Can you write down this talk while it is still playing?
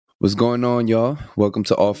What's going on, y'all? Welcome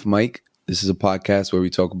to Off Mic. This is a podcast where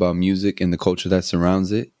we talk about music and the culture that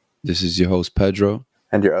surrounds it. This is your host, Pedro.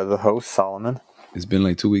 And your other host, Solomon. It's been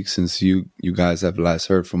like 2 weeks since you guys have last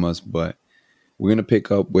heard from us, but we're going to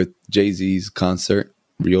pick up with Jay-Z's concert,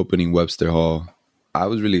 reopening Webster Hall. I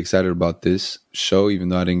was really excited about this show, even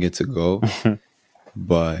though I didn't get to go.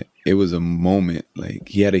 But it was a moment. Like,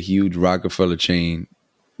 he had a huge Rockefeller chain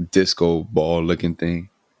disco ball looking thing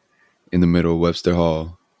in the middle of Webster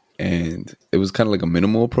Hall. And it was kind of like a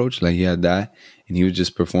minimal approach. Like, he had that, and he was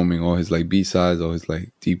just performing all his like B-sides, all his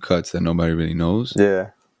like deep cuts that nobody really knows.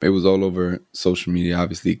 Yeah. It was all over social media,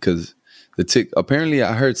 obviously, because apparently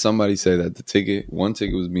I heard somebody say that one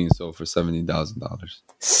ticket was being sold for $70,000.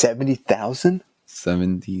 $70,000?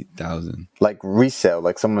 $70,000. Like resale,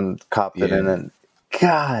 like someone copped it and then,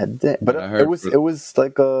 God damn. But it was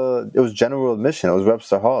general admission. It was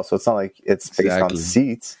Webster Hall, so it's not like it's based on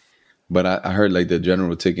seats. But I heard like the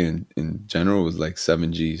general ticket in general was like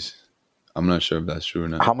 7 G's. I'm not sure if that's true or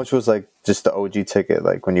not. How much was like just the OG ticket?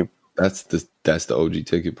 Like when you... That's the OG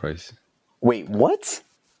ticket price. Wait, what?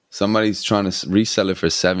 Somebody's trying to resell it for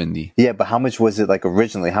 70. Yeah, but how much was it like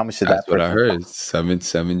originally? How much did That's what I heard.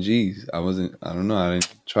 7 G's. I don't know. I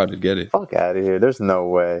didn't try to get it. Fuck out of here. There's no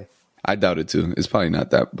way. I doubt it too. It's probably not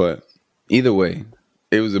that. But either way,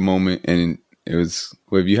 it was a moment, and it was,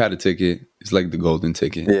 well, if you had a ticket, it's like the golden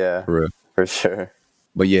ticket. Yeah, for real. For sure.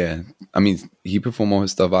 But yeah, I mean, he performed all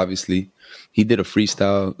his stuff, obviously. He did a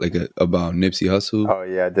freestyle about Nipsey Hussle. Oh,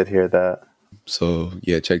 yeah, I did hear that. So,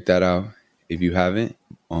 yeah, check that out if you haven't.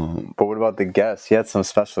 But what about the guests? He had some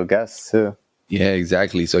special guests, too. Yeah,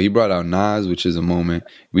 exactly. So he brought out Nas, which is a moment.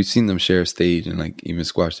 We've seen them share stage and like even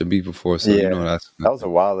squash the beat before. So, yeah, that was a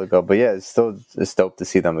while ago. But yeah, it's dope to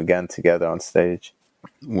see them again together on stage.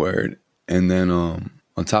 Word. And then on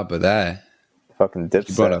top of that, fucking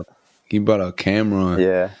Dipset. He brought out Cameron.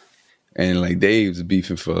 Yeah. And like Dave's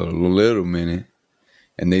beefing for a little minute.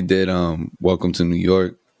 And they did Welcome to New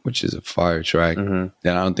York, which is a fire track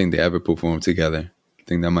that I don't think they ever performed together. I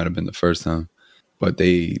think that might have been the first time. But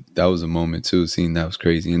that was a moment too, seeing that was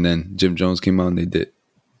crazy. And then Jim Jones came out and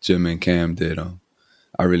Jim and Cam did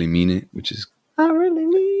I Really Mean It, which is I Really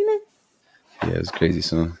Mean It. Yeah, it was a crazy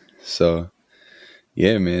song. So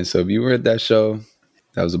yeah, man. So if you were at that show,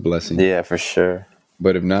 that was a blessing. Yeah, for sure.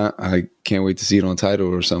 But if not, I can't wait to see it on Tidal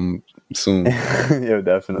or something soon. Yeah,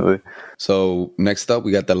 definitely. So next up,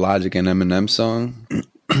 we got the Logic and Eminem song.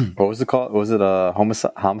 What was it called? Was it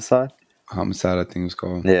Homicide? Homicide, I think it was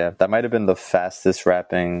called. Yeah, that might have been the fastest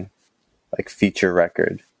rapping like feature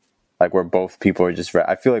record. Like where both people are just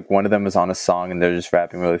I feel like one of them is on a song and they're just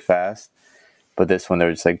rapping really fast. But this one,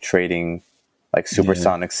 they're just like trading like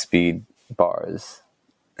supersonic speed bars.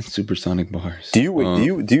 Supersonic bars. Do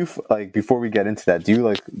you like, before we get into that,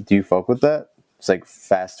 do you fuck with that? It's like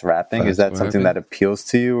fast rapping. Is that something that appeals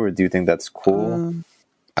to you, or do you think that's cool?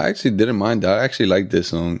 I actually didn't mind that. I actually like this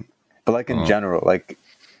song. But like in general, like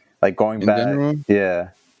going back. General, yeah.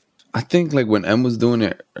 I think like when M was doing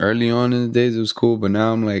it early on in the days, it was cool. But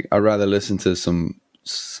now I'm like, I'd rather listen to some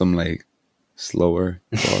like slower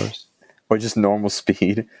bars. Or just normal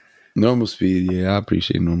speed. Normal speed, yeah. I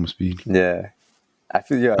appreciate normal speed. Yeah. I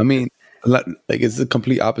feel, yeah. I mean, like it's the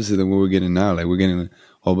complete opposite of what we're getting now. Like we're getting a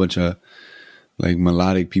whole bunch of like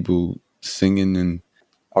melodic people singing, and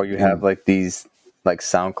or you have like these like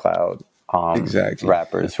SoundCloud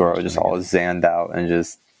rappers who are just all zanned out and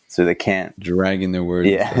just so they can't dragging their words.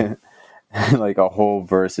 Yeah, like a whole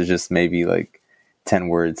verse is just maybe like 10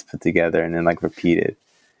 words put together and then like repeated.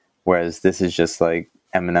 Whereas this is just like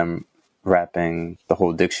Eminem rapping the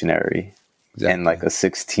whole dictionary. Exactly. And like a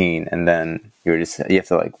 16, and then you have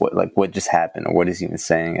to what just happened, or what is he even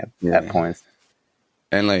saying at points.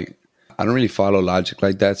 And like I don't really follow Logic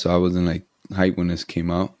like that, so I wasn't like hyped when this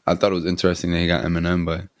came out. I thought it was interesting that he got Eminem,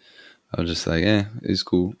 but I was just like, it's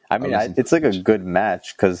cool. I mean, it's like a good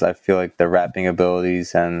match because I feel like the rapping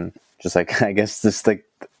abilities and just like I guess just like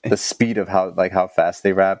the speed of how fast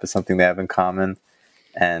they rap is something they have in common,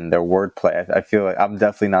 and their wordplay. I feel like I'm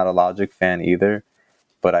definitely not a Logic fan either.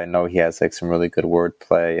 But I know he has like some really good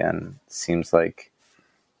wordplay, and seems like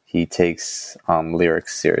he takes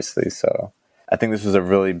lyrics seriously. So I think this was a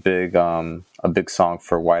really big song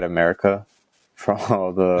for white America, for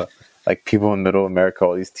all the like people in middle America,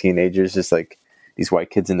 all these teenagers, just like these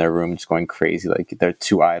white kids in their room just going crazy, like they're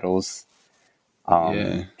two idols,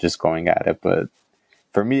 just going at it. But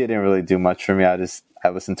for me, it didn't really do much for me. I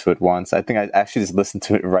listened to it once. I think I actually just listened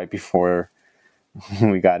to it right before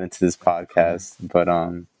we got into this podcast. But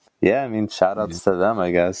yeah, I mean, shout outs to them,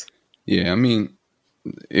 I guess. Yeah, I mean,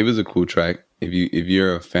 it was a cool track. if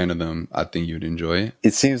you're a fan of them, I think you'd enjoy it.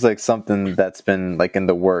 It seems like something that's been like in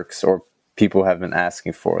the works, or people have been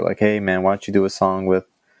asking for. Like, hey man, why don't you do a song with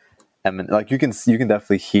Eminem? Like you can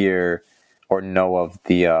definitely hear or know of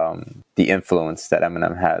the influence that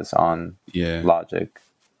Eminem has on Logic.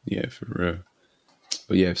 Yeah, for real.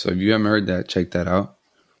 But yeah, so if you haven't heard that, check that out.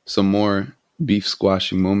 Some more beef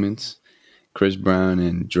squashing moments. Chris Brown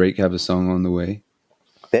and Drake have a song on the way.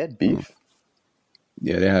 They had beef?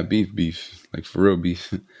 Yeah, they have beef. Like, for real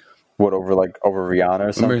beef. What, over Rihanna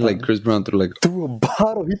or something? Remember, like, Chris Brown threw a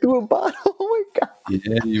bottle. He threw a bottle. Oh my God.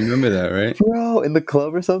 Yeah, you remember that, right? Bro, in the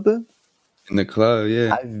club or something? In the club,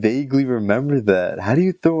 yeah. I vaguely remember that. How do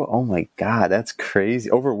you throw? Oh my God, that's crazy.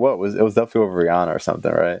 Over what? It was definitely over Rihanna or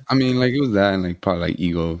something, right? I mean, like, it was that and, like, probably, like,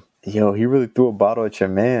 ego. Yo, he really threw a bottle at your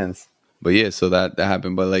mans. But yeah, so that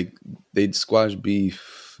happened. But, like, they'd squash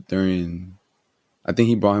beef during... I think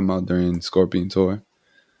he brought him out during Scorpion Tour.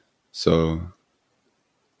 So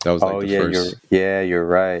that was like the first. You're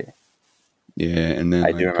right. Yeah, and then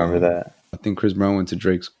I do remember that. I think Chris Brown went to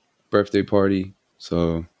Drake's birthday party.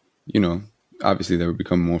 So, obviously they were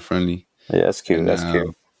becoming more friendly. Yeah, that's cute. That's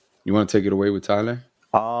cute. You want to take it away with Tyler?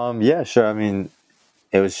 Yeah, sure. I mean,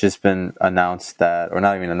 it was just been announced that, or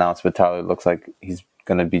not even announced, but Tyler looks like he's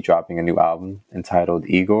going to be dropping a new album entitled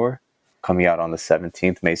Igor, coming out on the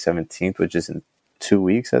 17th, May 17th, which is in 2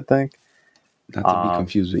 weeks, I think. Not to be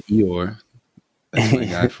confused with Eeyore. That's my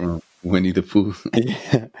guy from Winnie the Pooh.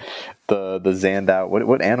 Yeah. The Zandout.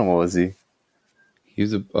 What animal was he? He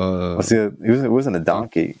was he wasn't a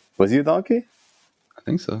donkey. Was he a donkey? I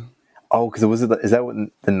think so. Oh, because is that what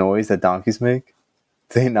the noise that donkeys make?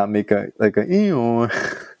 Do they not make a Eeyore?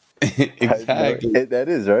 Exactly. That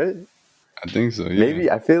is, right? I think so, yeah. Maybe,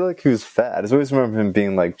 I feel like he was fat. I just always remember him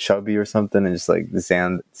being like chubby or something and just like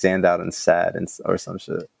zanned out and sad or some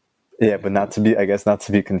shit. Yeah, but not to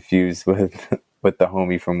be confused with the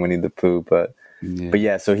homie from Winnie the Pooh, but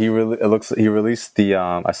yeah. So he released the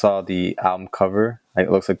I saw the album cover. It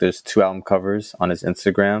looks like there's 2 album covers on his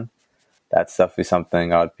Instagram. That's definitely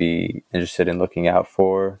something I'd be interested in looking out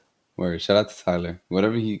for. Word, shout out to Tyler.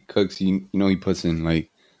 Whatever he cooks, he puts in like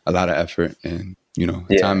a lot of effort and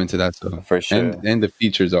time into that stuff. For sure. And the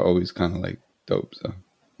features are always kind of like dope. So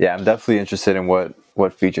yeah, I'm definitely interested in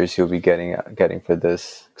what features he'll be getting for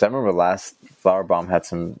this. Because I remember last Flower Bomb had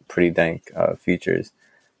some pretty dank features.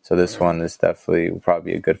 So this one is definitely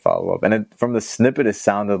probably a good follow up. And from the snippet, it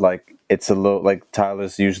sounded like it's a little like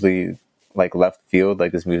Tyler's usually like left field.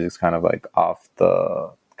 Like his music's kind of like off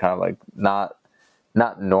the kind of like not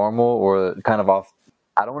normal, or kind of off.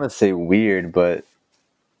 I don't want to say weird, but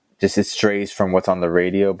just it strays from what's on the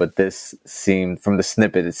radio. But this seemed, from the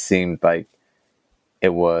snippet, it seemed like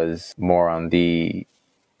it was more on the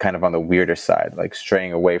kind of on the weirder side, like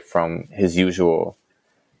straying away from his usual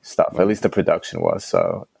stuff. At least the production was.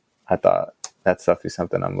 So I thought that's definitely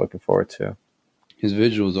something I'm looking forward to. His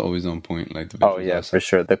visuals are always on point. Like the visuals. Oh yeah, for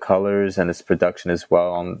sure. The colors and his production as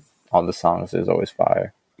well on the songs is always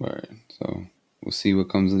fire. Right. So we'll see what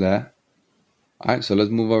comes of that. All right. So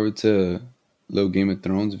let's move over to a little Game of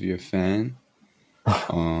Thrones. If you're a fan,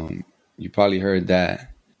 you probably heard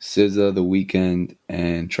that SZA, The Weeknd,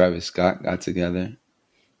 and Travis Scott got together,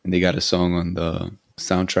 and they got a song on the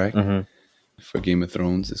soundtrack for Game of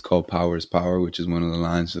Thrones. It's called "Power is Power," which is one of the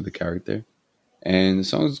lines of the character, and the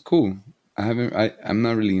song is cool. I'm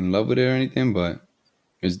not really in love with it or anything, but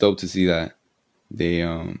it's dope to see that they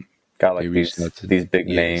got like these big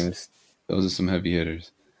names. Those are some heavy hitters.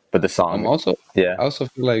 But the song, I also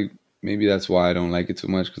feel like maybe that's why I don't like it too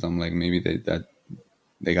much, because I'm like, maybe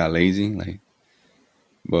they got lazy, like.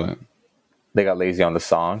 But they got lazy on the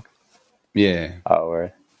song. Yeah. Oh,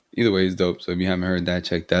 right. Either way, it's dope. So if you haven't heard that,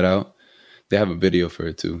 check that out. They have a video for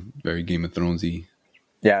it too. Very Game of Thrones-y.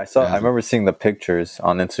 Yeah, I remember seeing the pictures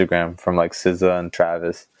on Instagram from like SZA and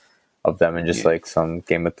Travis of them in just like some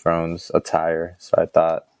Game of Thrones attire. So I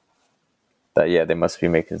thought that they must be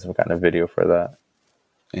making some kind of video for that.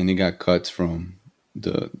 And they got cuts from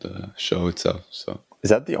the show itself. So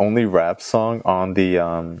is that the only rap song on the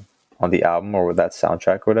album or with that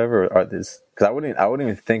soundtrack or whatever? Or this, because I wouldn't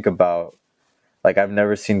even think about, like, I've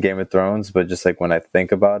never seen Game of Thrones, but just like when I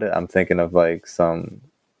think about it, I'm thinking of like some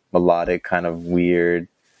melodic kind of weird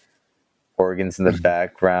organs in the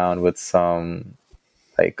background with some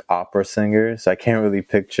like opera singers. So I can't really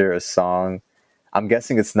picture a song. I'm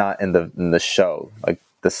guessing it's not in the show. Like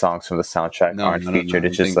the songs from the soundtrack aren't featured.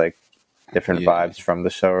 It's just like different vibes from the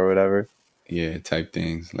show or whatever. Yeah, type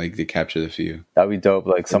things. Like they capture the feel. That'd be dope.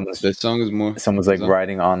 Like the song is more. Someone's like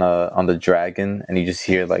riding on the dragon, and you just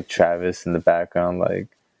hear like Travis in the background, like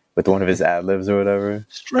with one of his ad libs or whatever.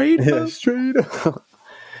 Straight up. Straight up.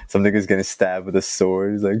 Some nigga's getting stabbed with a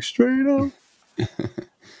sword. He's like, straight up.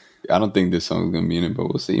 I don't think this song's gonna be in it, but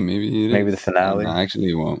we'll see. Maybe it Maybe is. the finale. No, actually,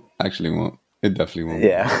 it won't. Actually, it won't. It definitely won't.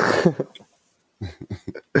 Yeah.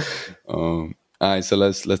 All right, so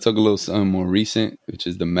let's talk a little something more recent, which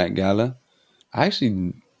is the Met Gala. I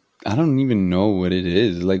don't even know what it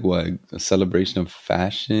is. Like what, a celebration of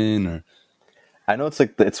fashion or? I know it's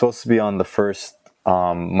like it's supposed to be on the first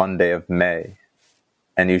Monday of May,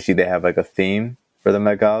 and usually they have like a theme for the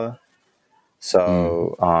Met Gala.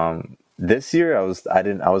 So this year I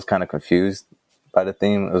was kind of confused by the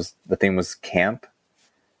theme. The theme was camp.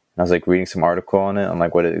 And I was like reading some article on it on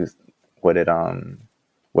like what it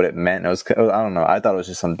meant. It was I don't know. I thought it was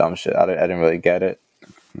just some dumb shit. I didn't really get it,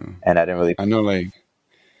 and I didn't really. I know like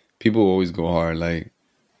people always go hard. Like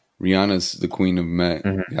Rihanna's the queen of Met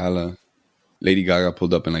Gala. Lady Gaga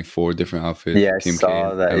pulled up in like 4 different outfits. Yeah, I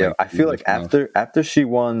saw that. Yeah, I feel like after she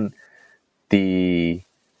won the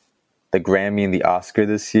Grammy and the Oscar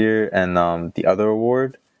this year and the other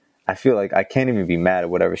award, I feel like I can't even be mad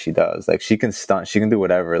at whatever she does. Like she can stunt, she can do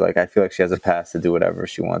whatever. Like I feel like she has a pass to do whatever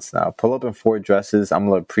she wants now. Pull up in 4 dresses, I'm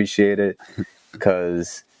gonna appreciate it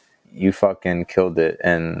because you fucking killed it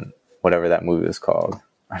in whatever that movie was called.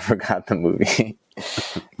 I forgot the movie.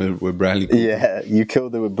 with Bradley Cooper. Yeah, you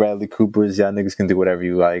killed it with Bradley Cooper's. Y'all niggas can do whatever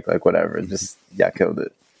you like whatever. Just y'all killed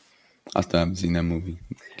it. I still haven't seen that movie.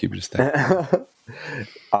 Keep it a stack.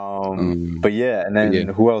 But yeah, and then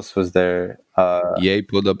who else was there? Ye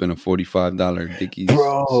pulled up in a $45 Dickies.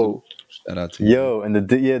 Bro, shout out to you. Yo, and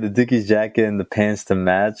the Dickies jacket and the pants to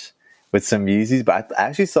match with some Yeezys. But I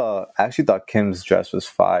actually thought Kim's dress was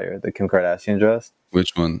fire. The Kim Kardashian dress.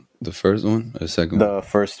 Which one? The first one or the second one? The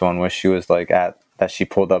first one where she was like that she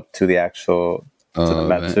pulled up to the actual to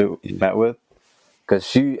the Met with,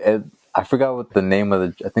 because I forgot what the name of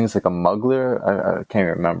I think it's like a Mugler. I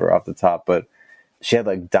can't remember off the top, but she had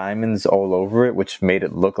like diamonds all over it, which made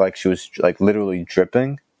it look like she was like literally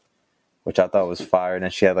dripping, which I thought was fire. And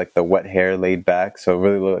then she had like the wet hair laid back, so it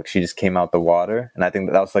really looked like she just came out the water. And I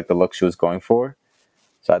think that was like the look she was going for.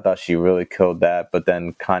 So I thought she really killed that. But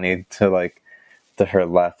then Kanye to her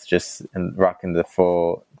left, just rocking the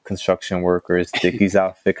full construction workers Dickies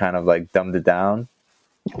outfit, kind of like dumbed it down.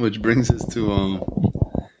 Which brings us to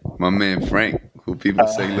my man Frank, who people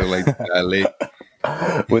say look like the valet.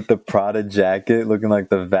 With the Prada jacket, looking like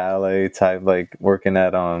the valet type, like working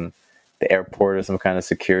at the airport or some kind of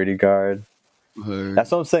security guard.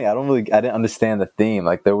 That's what I'm saying. I didn't understand the theme.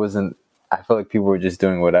 Like there wasn't. I feel like people were just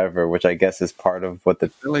doing whatever, which I guess is part of what the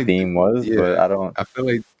theme was. Yeah, but I feel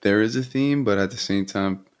like there is a theme, but at the same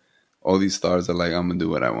time, all these stars are like, I'm gonna do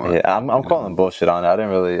what I want. Yeah, I'm calling bullshit on it.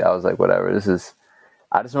 I was like, whatever. I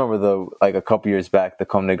just remember a couple years back, the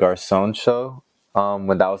Comme des Garçons show,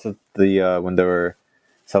 when that was when they were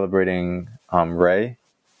celebrating Ray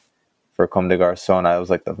for Comme des Garçons. I was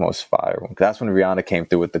like the most fire one. That's when Rihanna came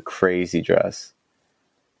through with the crazy dress.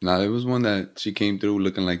 Nah, it was one that she came through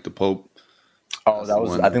looking like the Pope. Oh,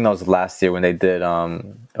 I think that was last year when they did.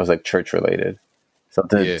 It was like church related,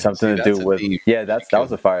 something to do with. Yeah, that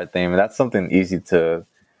was a fire theme, and that's something easy to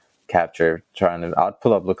capture. I'd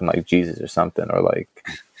pull up looking like Jesus or something,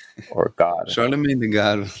 or God. Charlemagne the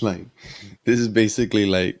God was like, this is basically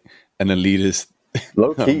like an elitist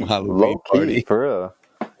low key for real.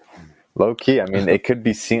 Low key. I mean, it could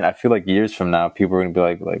be seen. I feel like years from now, people are gonna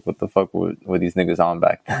be like, what the fuck were these niggas on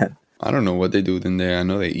back then? I don't know what they do in there. I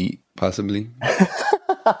know they eat, possibly.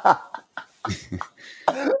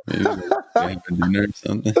 Maybe they have a dinner or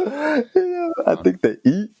something. Yeah, I think they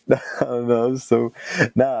eat. I don't know. So,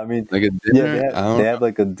 I mean, like a dinner. Yeah, they have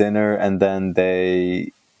like a dinner, and then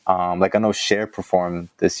they, like I know Cher performed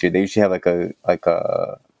this year. They usually have like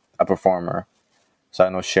a performer. So I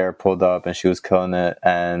know Cher pulled up and she was killing it,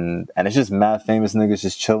 and it's just mad famous niggas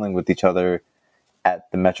just chilling with each other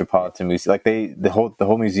at the Metropolitan Museum. Like the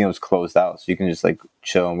whole museum is closed out, so you can just like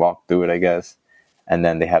chill and walk through it, I guess. And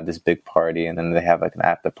then they have this big party, and then they have like an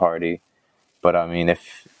after party. But I mean,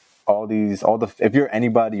 if if you're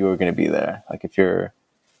anybody, you're gonna be there. Like if you're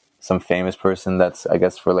some famous person that's, I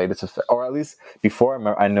guess, related to, or at least before,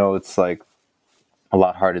 I know it's like a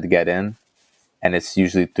lot harder to get in, and it's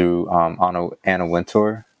usually through Anna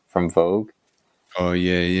Wintour from Vogue. Oh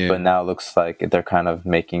yeah. But now it looks like they're kind of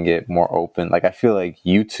making it more open. Like I feel like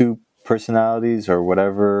YouTube personalities or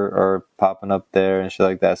whatever are popping up there and shit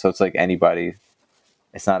like that. So it's like anybody.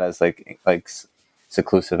 It's not as like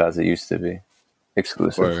seclusive as it used to be.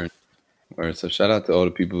 Exclusive. Word. So shout out to all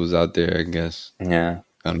the people who's out there, I guess. Yeah.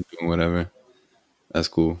 Kind of doing whatever. That's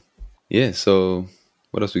cool. Yeah. So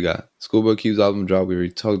what else we got? Schoolboy Q's album drop. We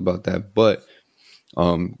already talked about that. But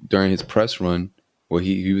during his press run, where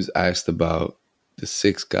he was asked about the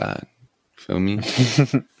sixth God. Feel me?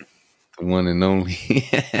 The one and only.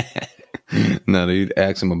 No, they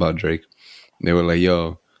asked him about Drake. They were like,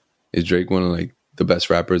 "Yo, is Drake one of like the best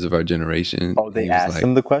rappers of our generation?" Oh, they asked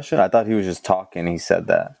him the question? I thought he was just talking. He said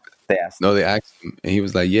that. They asked him. No, they asked him, and he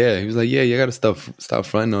was like, "Yeah." He was like, "Yeah, you gotta stop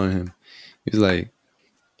fronting on him." He's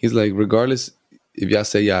like, regardless if y'all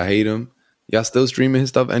say y'all hate him, y'all still streaming his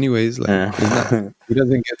stuff anyways. Like, he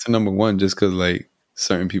doesn't get to number one just because like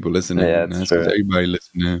certain people listen to him. Yeah, That's because everybody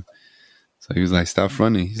listen to him. So he was like, "Stop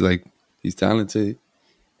fronting." He's like, he's talented.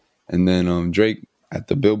 And then Drake at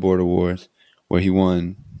the Billboard Awards, where he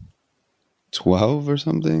won 12 or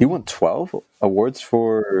something. He won 12 awards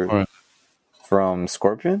from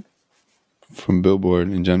Scorpion? From Billboard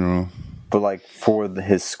in general. But like for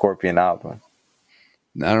his Scorpion album.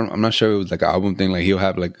 I'm not sure it was like an album thing. Like he'll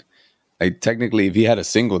have like technically if he had a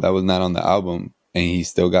single that was not on the album and he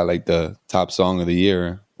still got like the top song of the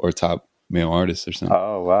year or top male artist or something.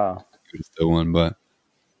 Oh wow. He would have still won, but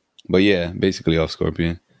yeah, basically off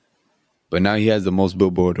Scorpion. But now he has the most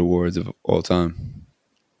Billboard awards of all time.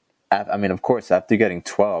 I mean, of course, after getting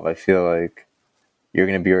 12, I feel like you're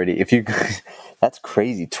going to be already. If you, that's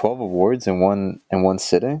crazy. 12 awards in one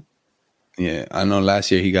sitting. Yeah, I know. Last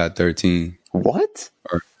year he got 13. What?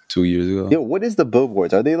 Or 2 years ago. Yo, what is the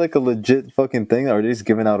Billboards? Are they like a legit fucking thing? Or are they just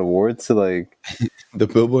giving out awards to like? The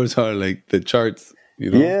Billboards are like the charts.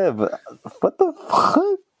 You know? Yeah, but what the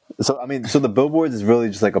fuck? So I mean, so the Billboards is really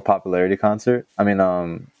just like a popularity concert. I mean,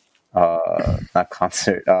 not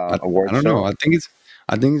concert, award show. I don't know. I think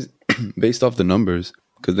it's based off the numbers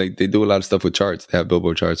because they do a lot of stuff with charts. They have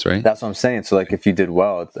Billboard charts, right? That's what I'm saying. So like, if you did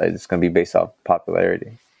well, it's going to be based off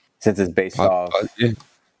popularity, since it's based off. Yeah,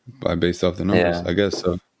 based off the numbers, Yeah. I guess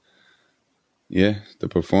so. Yeah, the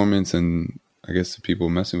performance and I guess the people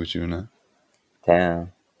messing with you and that.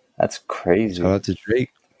 Damn, that's crazy. Shout out to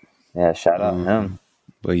Drake. Yeah, shout out him.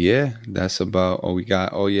 But yeah, that's about all we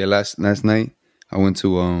got. Oh yeah, last night I went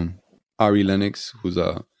to Ari Lennox, who's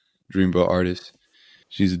a Dreamville artist.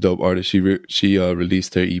 She's a dope artist. She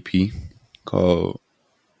released her EP called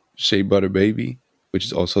Shea Butter Baby, which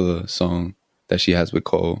is also the song that she has with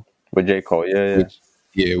Cole. With J. Cole,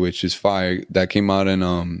 yeah. Which is fire. That came out in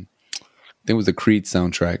I think it was the Creed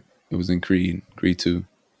soundtrack. It was in Creed 2.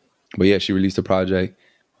 But yeah, she released a project.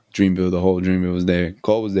 Dreamville, the whole Dreamville was there.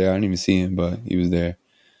 Cole was there. I didn't even see him, but he was there.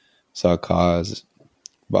 Saw Kaz,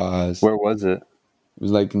 Boz. Where was it? It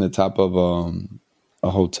was like in the top of a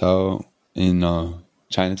hotel in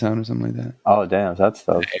Chinatown or something like that. Oh damn, that's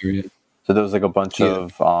tough. Area. So there was like a bunch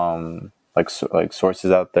of like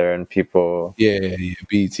sources out there and people. Yeah,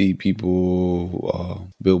 BT people,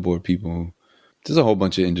 Billboard people. There's a whole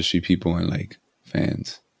bunch of industry people and like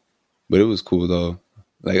fans. But it was cool though.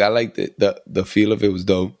 Like I liked it. The feel of it was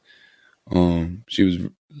dope. She was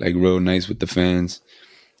like real nice with the fans.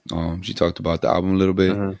 She talked about the album a little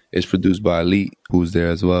bit. Mm-hmm. It's produced by Elite, who's there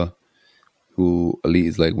as well. Elite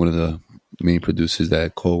is like one of the main producers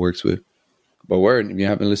that Cole works with. But word, if you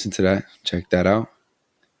haven't listened to that, check that out.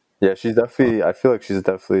 Yeah, she's definitely. I feel like she's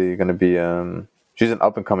definitely going to be. She's an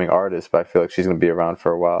up and coming artist, but I feel like she's going to be around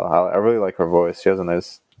for a while. I really like her voice. She has a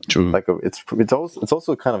nice. True. Like it's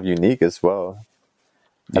also kind of unique as well.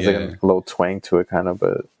 Has like a little twang to it, kind of,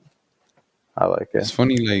 but I like it. It's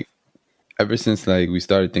funny, like ever since like we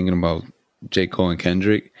started thinking about J. Cole and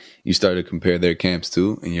Kendrick, you started to compare their camps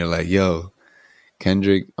too, and you're like, yo,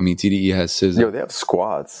 Kendrick. I mean, TDE has SZA. Yo, they have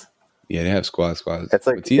squads. Yeah, they have squads. It's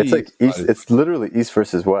like East. It's literally East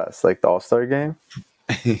versus West, like the All-Star game.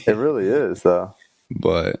 It really is, though.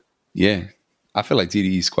 But yeah, I feel like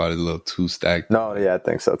TDE squad is a little too stacked. No, yeah, I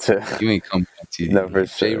think so too. You ain't come back TDE. No, for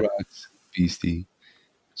sure. J-Rock's Beastie,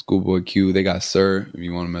 Schoolboy Q. They got Sir if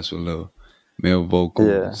you want to mess with a little male vocal.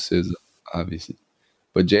 Yeah. SZA, obviously.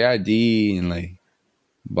 But JID and like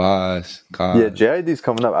Boss, Kaz. Yeah, JID's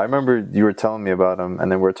coming up. I remember you were telling me about him,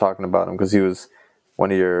 and then we were talking about him because he was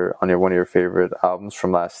one of your favorite albums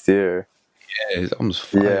from last year. Yeah, his album's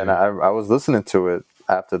fire. Yeah, and I was listening to it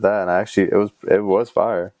after that, and it was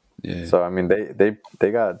fire. Yeah. So I mean,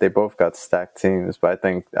 they both got stacked teams, but I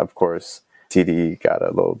think of course TDE got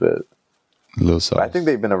a little sauce. I think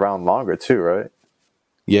they've been around longer too, right?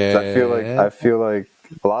 Yeah. I feel like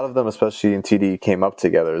a lot of them, especially in TDE, came up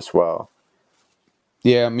together as well.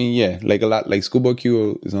 Yeah, I mean, yeah, like a lot. Like Schoolboy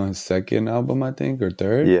Q is on his second album, I think, or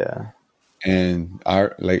third. Yeah. And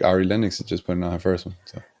Ari Lennox is just putting on her first one.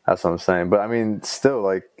 So that's what I'm saying. But I mean, still,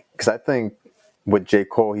 like, because I think with J.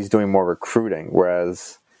 Cole, he's doing more recruiting,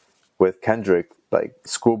 whereas with Kendrick, like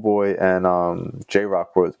Schoolboy and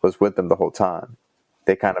J-Rock was with them the whole time.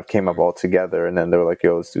 They kind of came up all together, and then they were like,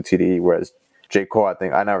 "Yo, let's do TDE." Whereas J. Cole, I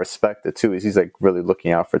think, and I respect it too, is he's like really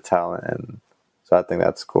looking out for talent, and So I think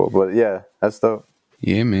that's cool. But yeah, that's dope.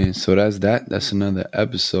 Yeah, man. So that's that. That's another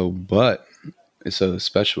episode, but it's a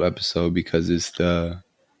special episode because it's the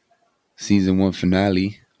season 1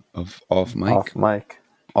 finale of Off Mic. Off Mic.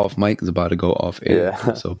 Off Mic is about to go off air.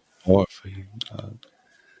 Yeah. So bar for you.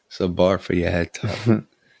 It's a bar for your head top.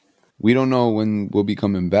 We don't know when we'll be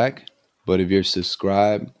coming back, but if you're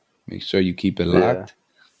subscribed, make sure you keep it locked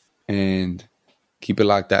and keep it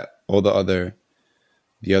locked at all the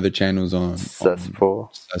other channels on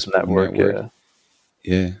Cesspool Network.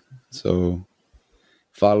 Yeah. So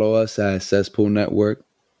follow us at Cesspool Network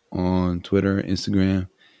on Twitter, Instagram,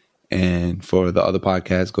 and for the other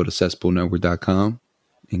podcasts, go to cesspoolnetwork.com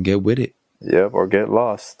and get with it. Yep, or get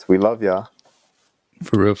lost. We love y'all.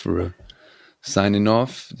 For real, for real. Signing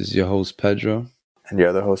off, this is your host, Pedro. And your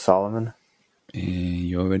other host, Solomon. And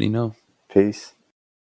you already know. Peace.